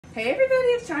Hey everybody,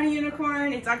 it's Shiny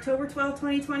Unicorn. It's October 12th,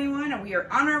 2021, and we are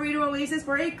on our way to Oasis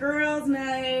for a girls'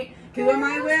 night. Who am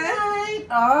I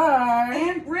with?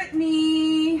 And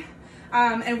Brittany.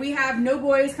 And we have no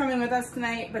boys coming with us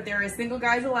tonight, but there is single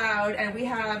guys allowed, and we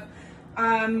have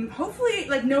hopefully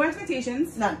like no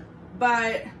expectations. None.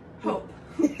 But hope.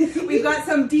 We've got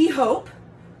some D hope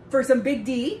for some big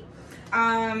D.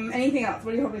 Anything else?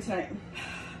 What are you hoping tonight?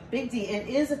 Big D. It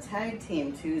is a tag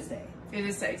team Tuesday. It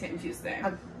is tag team Tuesday.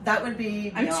 That would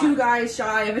be I'm 2 guys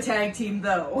shy of a tag team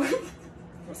though.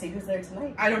 We'll see who's there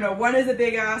tonight. I don't know. One is a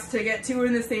big ask. To get 2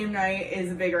 in the same night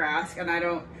is a bigger ask, and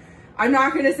I'm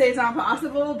not going to say it's not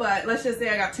possible, but let's just say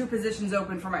I got 2 positions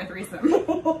open for my threesome.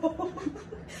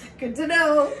 Good to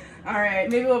know. All right,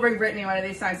 maybe we'll bring Brittany one of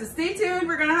these times. So stay tuned.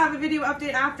 We're going to have a video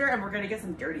update after, and we're going to get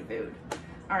some dirty food.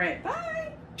 All right,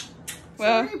 bye.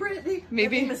 Well, sorry, Brittany.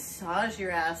 Maybe let me massage your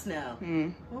ass now.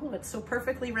 Oh, it's so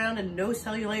perfectly round and no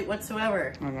cellulite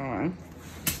whatsoever. I know.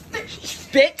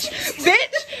 Bitch!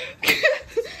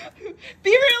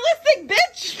 Be realistic,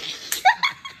 bitch!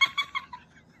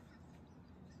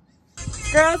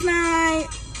 Girls' night!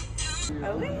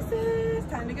 Oasis!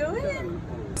 Time to go in.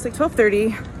 It's like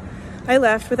 12:30. I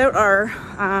left without R.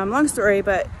 Long story,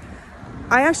 but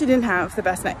I actually didn't have the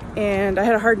best night, and I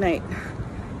had a hard night.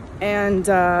 And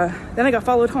then I got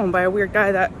followed home by a weird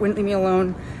guy that wouldn't leave me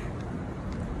alone,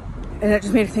 and it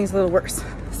just made things a little worse.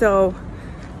 So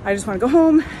I just want to go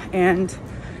home and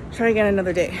try again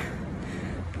another day.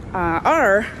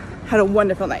 R had a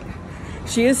wonderful night.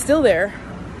 She is still there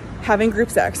having group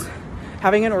sex,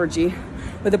 having an orgy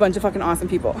with a bunch of fucking awesome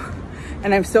people,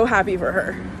 and I'm so happy for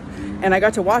her. And I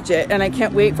got to watch it, and I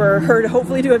can't wait for her to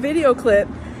hopefully do a video clip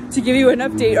to give you an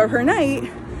update of her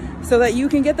night so that you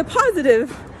can get the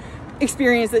positive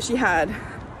experience that she had.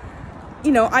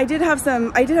 You know, I did have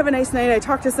a nice night. I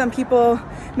talked to some people,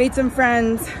 made some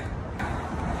friends.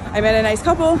 I met a nice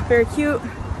couple, very cute.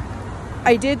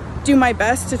 I did do my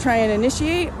best to try and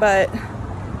initiate, but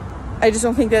I just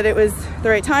don't think that it was the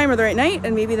right time or the right night,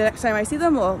 and maybe the next time I see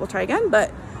them, we'll try again.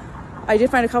 But I did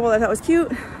find a couple that I thought was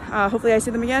cute. Hopefully I see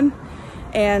them again.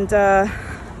 And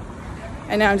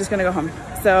now I'm just gonna go home.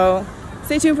 So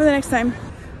stay tuned for the next time.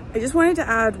 I just wanted to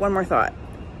add one more thought.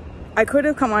 I could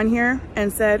have come on here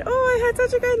and said, oh, I had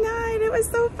such a good night, it was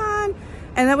so fun.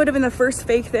 And that would have been the first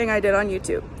fake thing I did on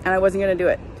YouTube, and I wasn't gonna do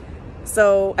it.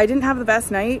 So I didn't have the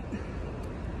best night.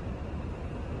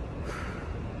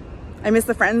 I miss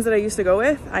the friends that I used to go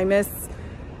with. I miss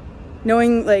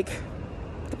knowing like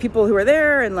the people who were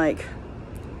there, and like,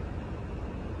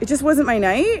 it just wasn't my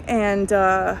night, and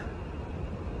I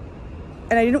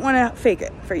didn't want to fake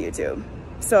it for YouTube.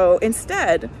 So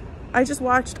instead, I just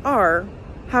watched R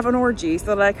have an orgy so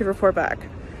that I could report back.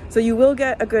 So you will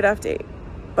get a good update,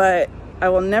 but I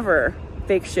will never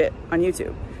fake shit on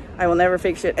YouTube. I will never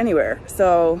fake shit anywhere.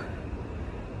 So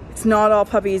it's not all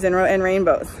puppies and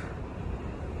rainbows.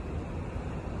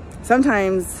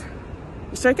 Sometimes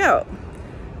you strike out.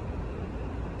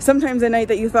 Sometimes a night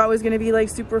that you thought was going to be like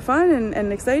super fun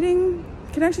and exciting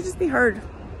can actually just be hard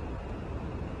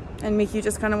and make you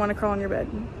just kind of want to crawl on your bed.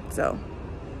 So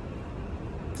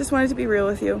just wanted to be real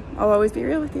with you. I'll always be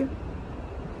real with you.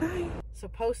 Bye. So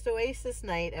post Oasis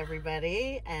night,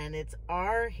 everybody, and it's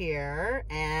R here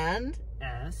and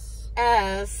S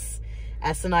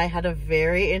and I had a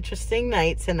very interesting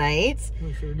night tonight.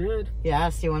 We sure did.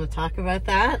 Yes, you want to talk about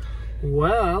that?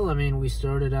 Well, I mean, we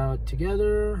started out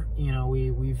together. You know,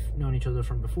 we've known each other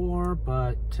from before,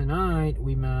 but tonight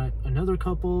we met another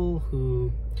couple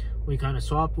who we kind of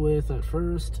swapped with at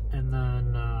first, and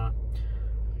then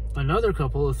another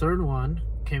couple, a third one,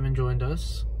 came and joined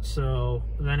us. So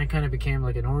then it kind of became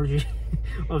like an orgy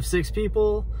of 6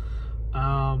 people. It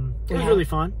was really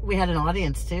fun. We had an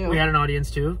audience too.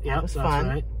 Yeah, that's fun.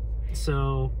 Right.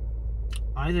 So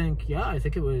I think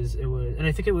it was, and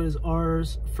I think it was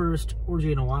ours first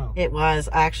orgy in a while. It was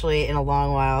actually in a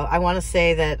long while. I want to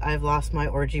say that I've lost my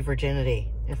orgy virginity,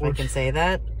 if I can say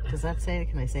that.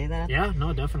 Can I say that? Yeah,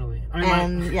 no, definitely.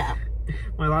 Yeah.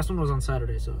 My last one was on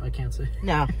Saturday, so I can't say.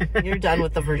 No, you're done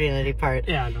with the virginity part.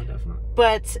 Yeah, no, definitely.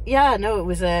 But yeah, no, it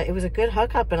was a good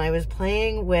hookup, and I was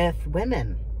playing with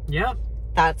women. Yeah.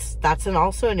 That's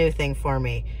also a new thing for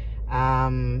me.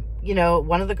 You know,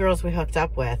 one of the girls we hooked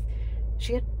up with,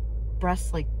 she had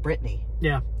breasts like Britney.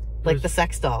 Yeah. Like the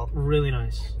sex doll. Really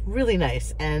nice. Really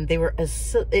nice. And they were,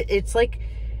 it's like,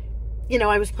 you know,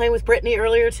 I was playing with Britney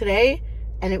earlier today,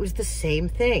 and it was the same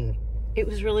thing. It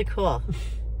was really cool.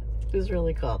 It was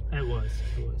really cool. It was.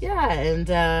 Yeah,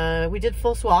 and we did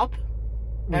full swap.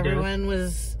 Everyone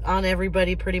was on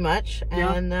everybody pretty much.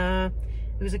 And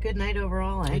it was a good night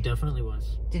overall, eh? It definitely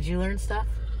was. Did you learn stuff?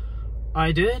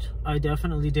 I did. I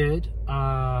definitely did.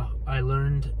 I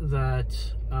learned that,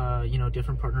 you know,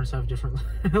 different partners have different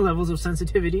levels of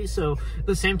sensitivity, so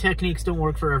the same techniques don't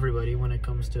work for everybody when it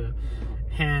comes to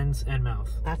hands and mouth.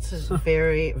 That's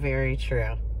very, very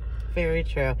true. Very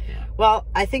true. Yeah. Well,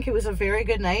 I think it was a very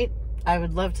good night. I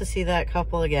would love to see that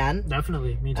couple again.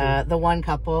 Definitely, me too. The one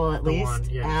couple, at least. One,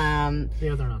 yes. The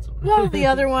other not so much. Well, the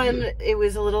other one, it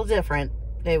was a little different.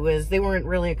 They weren't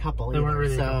really a couple. They weren't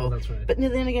really a couple, that's right. But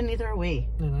then again, neither are we.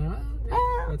 You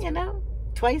know,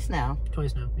 twice now.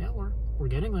 Twice now. Yeah, we're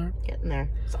getting there. Getting there.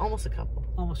 It's almost a couple.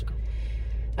 Almost a couple.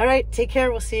 All right, take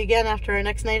care. We'll see you again after our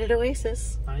next night at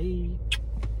Oasis. Bye.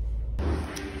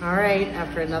 All right,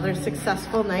 after another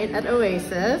successful night at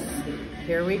Oasis,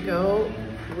 here we go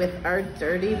with our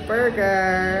dirty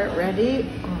burger. Ready?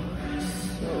 Oh, it's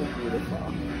so beautiful.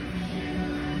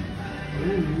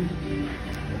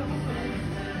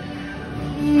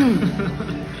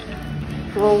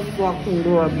 So fucking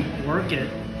good. Work it.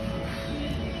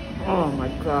 Oh my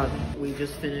God. We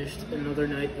just finished another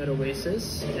night at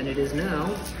Oasis, and it is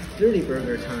now dirty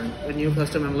burger time. A new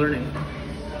custom I'm learning. So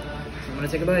I'm gonna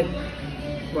take a bite.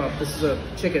 Well, this is a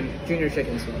chicken, junior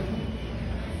chicken. So.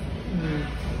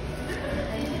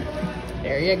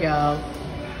 There you go.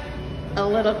 A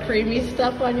little creamy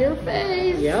stuff on your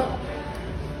face. Yep.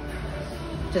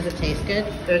 Does it taste good?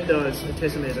 It does. It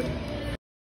tastes amazing.